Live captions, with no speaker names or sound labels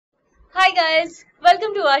Hi guys,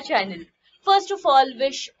 welcome to our channel. First of all,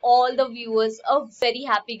 wish all the viewers a very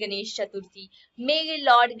happy Ganesh Chaturthi. May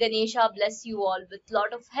Lord Ganesha bless you all with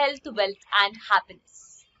lot of health, wealth and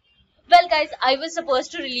happiness. Well guys, I was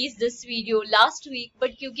supposed to release this video last week,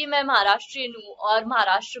 but क्योंकि मैं महाराष्ट्रियन हूँ और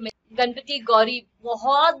महाराष्ट्र में गणपति गौरी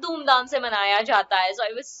बहुत धूमधाम से मनाया जाता है, so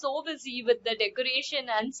I was so busy with the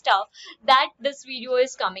decoration and stuff that this video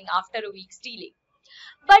is coming after a week's delay.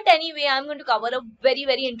 But anyway, I'm going to cover a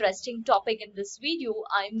very interesting topic in this video.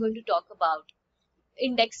 I'm going to talk about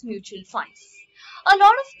index mutual funds. A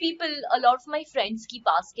lot of people, a lot of my friends keep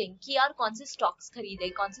asking कि यार कौन से stocks खरीदे,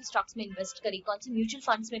 कौन से stocks में invest करें, कौन से mutual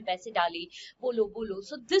funds में पैसे डालें, बोलो.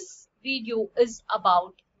 So this video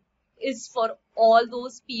is for all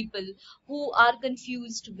those people who are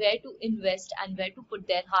confused where to invest and where to put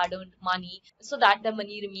their hard-earned money so that the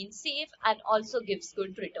money remains safe and also gives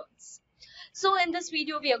good returns. So in this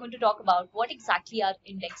video, we are going to talk about what exactly are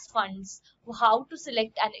index funds, how to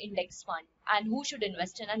select an index fund, and who should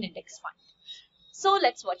invest in an index fund. So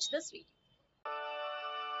let's watch this video.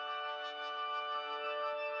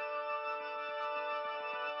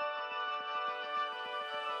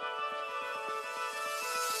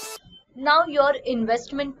 Now your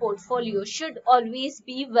investment portfolio should always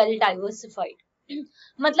be well diversified.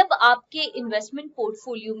 मतलब आपके investment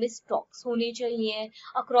portfolio में stocks होने चाहिए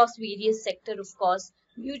across various sector, of course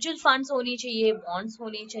mutual funds होने चाहिए, bonds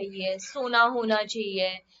होने चाहिए, सोना होना चाहिए,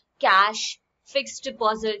 कैश, फिक्स्ड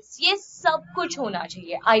डिपॉजिट्स, ये सब कुछ होना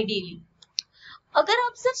चाहिए आइडियली. अगर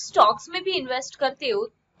आप सिर्फ स्टॉक्स में भी इन्वेस्ट करते हो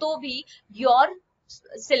तो भी your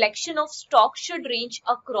selection of stock should range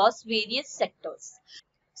across various sectors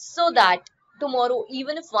so that tomorrow,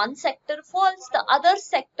 even if one sector falls, the other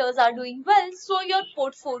sectors are doing well, so your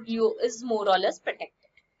portfolio is more or less protected.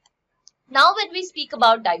 Now, when we speak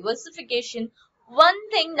about diversification, one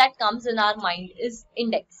thing that comes in our mind is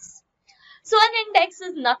index. So an index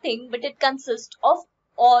is nothing but it consists of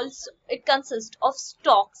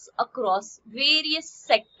stocks across various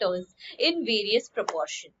sectors in various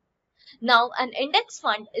proportion. Now, an index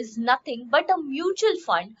fund is nothing but a mutual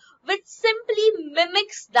fund which simply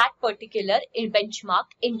mimics that particular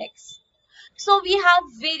benchmark index. So we have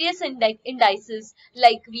various indices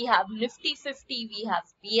like we have Nifty 50, we have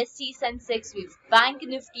BSE Sensex, we have Bank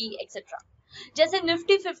Nifty, etc. जैसे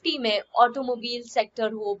Nifty 50 में automobile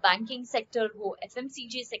sector हो, banking sector हो,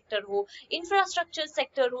 FMCG sector हो, infrastructure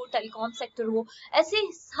sector हो, telecom sector हो, ऐसे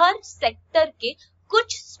हर sector के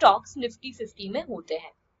कुछ स्टॉक्स निफ्टी 50 में होते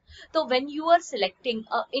हैं. So when you are selecting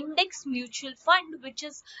an index mutual fund which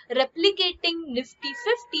is replicating Nifty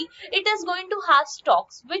 50, it is going to have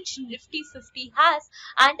stocks which Nifty 50 has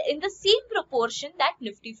and in the same proportion that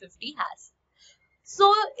Nifty 50 has.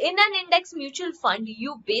 So in an index mutual fund,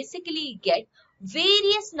 you basically get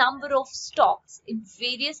various number of stocks in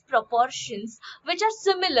various proportions which are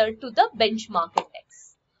similar to the benchmark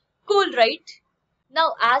index. Cool, right?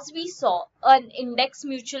 Now, as we saw, an index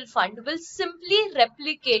mutual fund will simply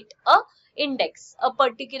replicate a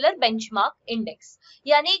particular benchmark index.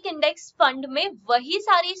 यानी एक index fund में वही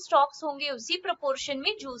सारे stocks होंगे उसी proportion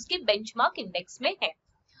में जो उसके बेंचमार्क इंडेक्स में है.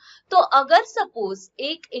 तो अगर सपोज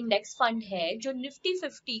एक इंडेक्स फंड है जो निफ्टी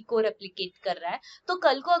 50 को रेप्लिकेट कर रहा है, तो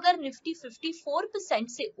कल को अगर निफ्टी 54%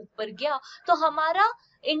 से ऊपर गया तो हमारा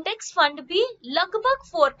इंडेक्स फंड भी लगभग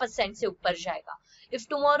 4% से ऊपर जाएगा. If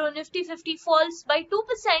tomorrow Nifty 50 falls by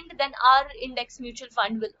 2%, then our index mutual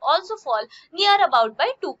fund will also fall near about by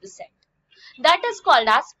 2%. That is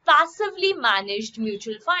called as passively managed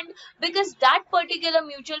mutual fund because that particular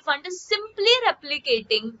mutual fund is simply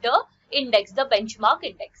replicating the index, the benchmark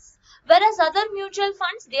index. Whereas other mutual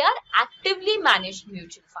funds, they are actively managed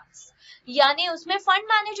mutual funds. यानी उसमें fund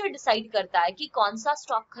manager decide करता है कि कौन सा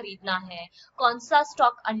stock खरीदना है, कौन सा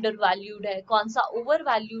स्टॉक अंडर वैल्यूड है, कौन सा ओवर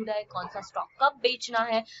वैल्यूड है, कौन सा स्टॉक कब बेचना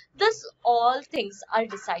है. This all things are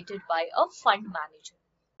decided by a fund manager.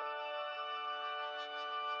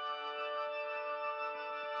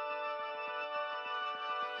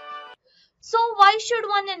 So why should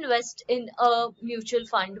one invest in a mutual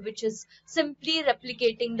fund which is simply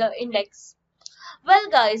replicating the index? Well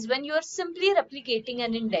guys, when you are simply replicating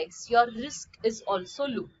an index, your risk is also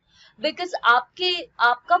low because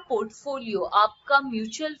आपका portfolio, आपका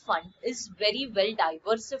mutual fund is very well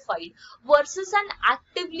diversified versus an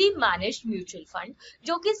actively managed mutual fund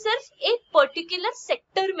जो कि सिर्फ एक particular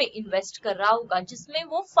sector में invest कर रहा होगा जिसमें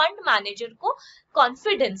वो fund manager को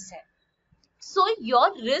confidence है. So your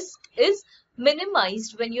risk is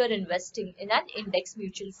minimized when you are investing in an index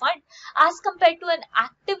mutual fund as compared to an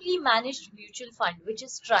actively managed mutual fund which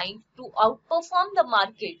is trying to outperform the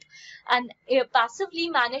market. And a passively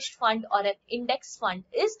managed fund or an index fund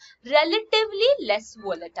is relatively less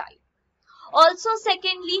volatile. Also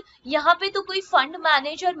secondly यहाँ पे तो कोई fund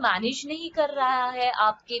manager manage नहीं कर रहा है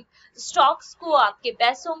आपके stocks को, आपके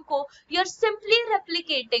पैसों को. You are simply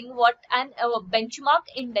replicating what an benchmark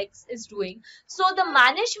index is doing. So the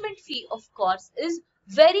management fee of course is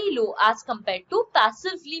very low as compared to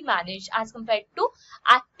passively managed, as compared to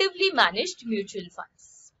actively managed mutual funds.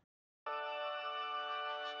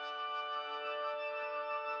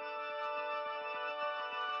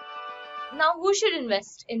 Now, who should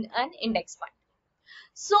invest in an index fund?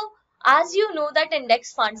 So, as you know that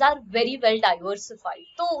index funds are very well diversified,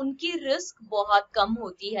 तो उनकी risk बहुत कम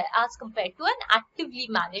होती है as compared to an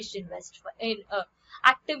actively managed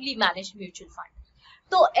actively managed mutual fund.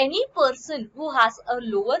 So, any person who has a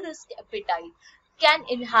lower risk appetite can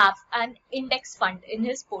have an index fund in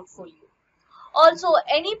his portfolio. Also,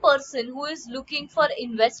 any person who is looking for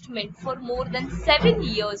investment for more than 7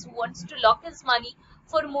 years, who wants to lock his money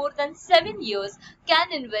for more than 7 years,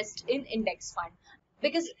 can invest in index fund.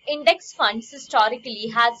 Because index funds historically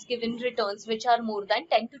has given returns which are more than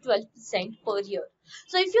 10 to 12% per year.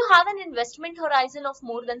 So if you have an investment horizon of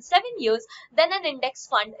more than 7 years, then an index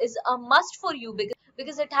fund is a must for you,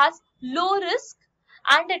 because it has low risk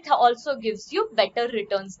and it also gives you better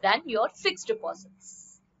returns than your fixed deposits.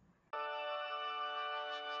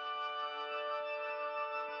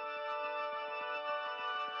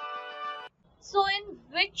 So in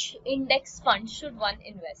which index fund should one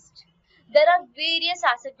invest? There are various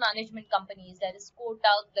asset management companies. There is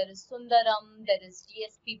Kotak, there is Sundaram, there is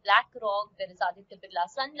GSP BlackRock, there is Aditya Birla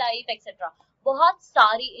Sun Life, etc. बहुत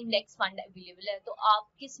सारी index fund available है, तो आप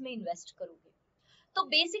किस में invest करोगे? So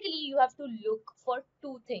basically you have to look for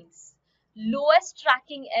two things: lowest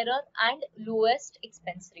tracking error and lowest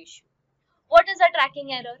expense ratio. What is a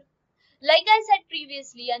tracking error? Like I said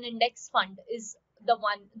previously, an index fund is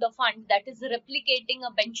the fund that is replicating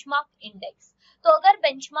a benchmark index. तो अगर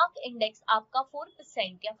benchmark index आपका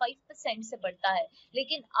 4% या 5% से बढ़ता है,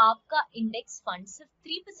 लेकिन आपका index fund सिर्फ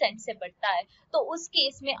 3% से बढ़ता है, तो उस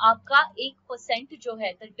केस में आपका 1% जो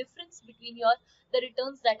है, the difference between the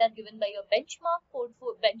returns that are given by your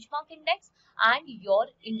benchmark index and your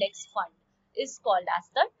index fund is called as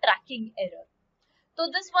the tracking error. So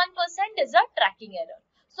this 1% is a tracking error.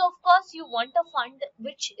 So of course you want a fund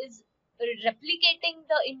which is replicating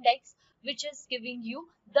the index, which is giving you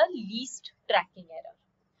the least tracking error.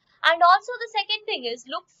 And also the second thing is,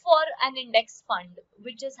 look for an index fund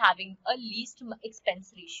which is having a least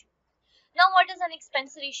expense ratio. Now what is an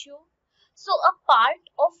expense ratio? So a part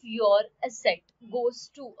of your asset goes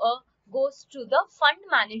to the fund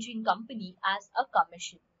managing company as a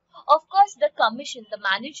commission. Of course, the commission, the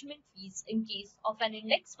management fees in case of an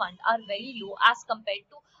index fund are very low as compared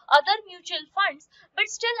to other mutual funds, but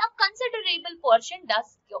still a considerable portion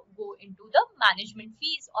does go into the management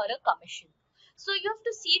fees or a commission. So you have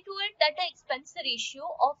to see to it that the expense ratio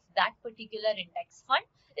of that particular index fund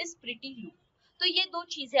is pretty low. तो ये दो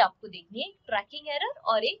चीजें आपको देखनी है, एक tracking error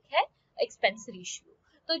और एक है एक्सपेंस रेशियो.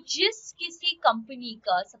 तो जिस किसी कंपनी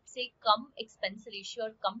का सबसे कम एक्सपेंस रेशियो और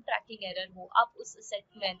कम ट्रैकिंग एरर हो, आप उस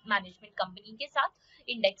असेट मैनेजमेंट कंपनी के साथ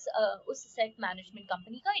उस असेट मैनेजमेंट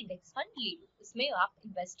कंपनी का इंडेक्स फंड ले लो, इसमें आप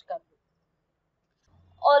इन्वेस्ट कर लो.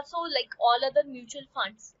 Also, like all other mutual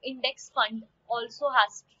funds, index fund also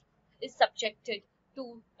is subjected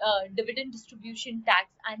to dividend distribution tax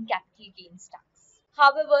and capital gains tax.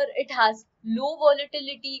 However, it has low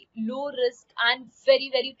volatility, low risk, and very,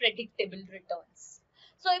 very predictable returns.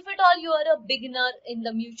 So if at all you are a beginner in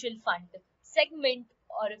the mutual fund segment,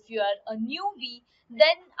 or if you are a newbie,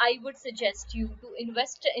 then I would suggest you to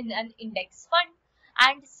invest in an index fund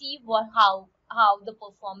and see how the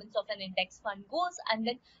performance of an index fund goes, and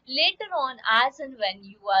then later on, as and when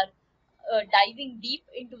you are diving deep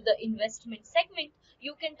into the investment segment,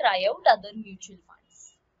 you can try out other mutual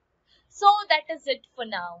funds. So that is it for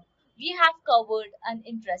now. We have covered an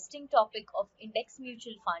interesting topic of index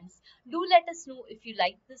mutual funds. Do let us know if you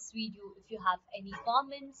like this video, if you have any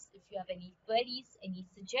comments, if you have any queries, any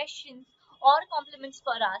suggestions or compliments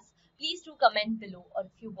for us. Please do comment below, or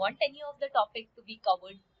if you want any of the topic to be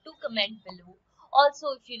covered, do comment below.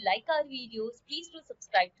 Also, if you like our videos, please do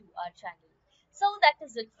subscribe to our channel. So that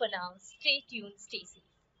is it for now. Stay tuned, stay safe.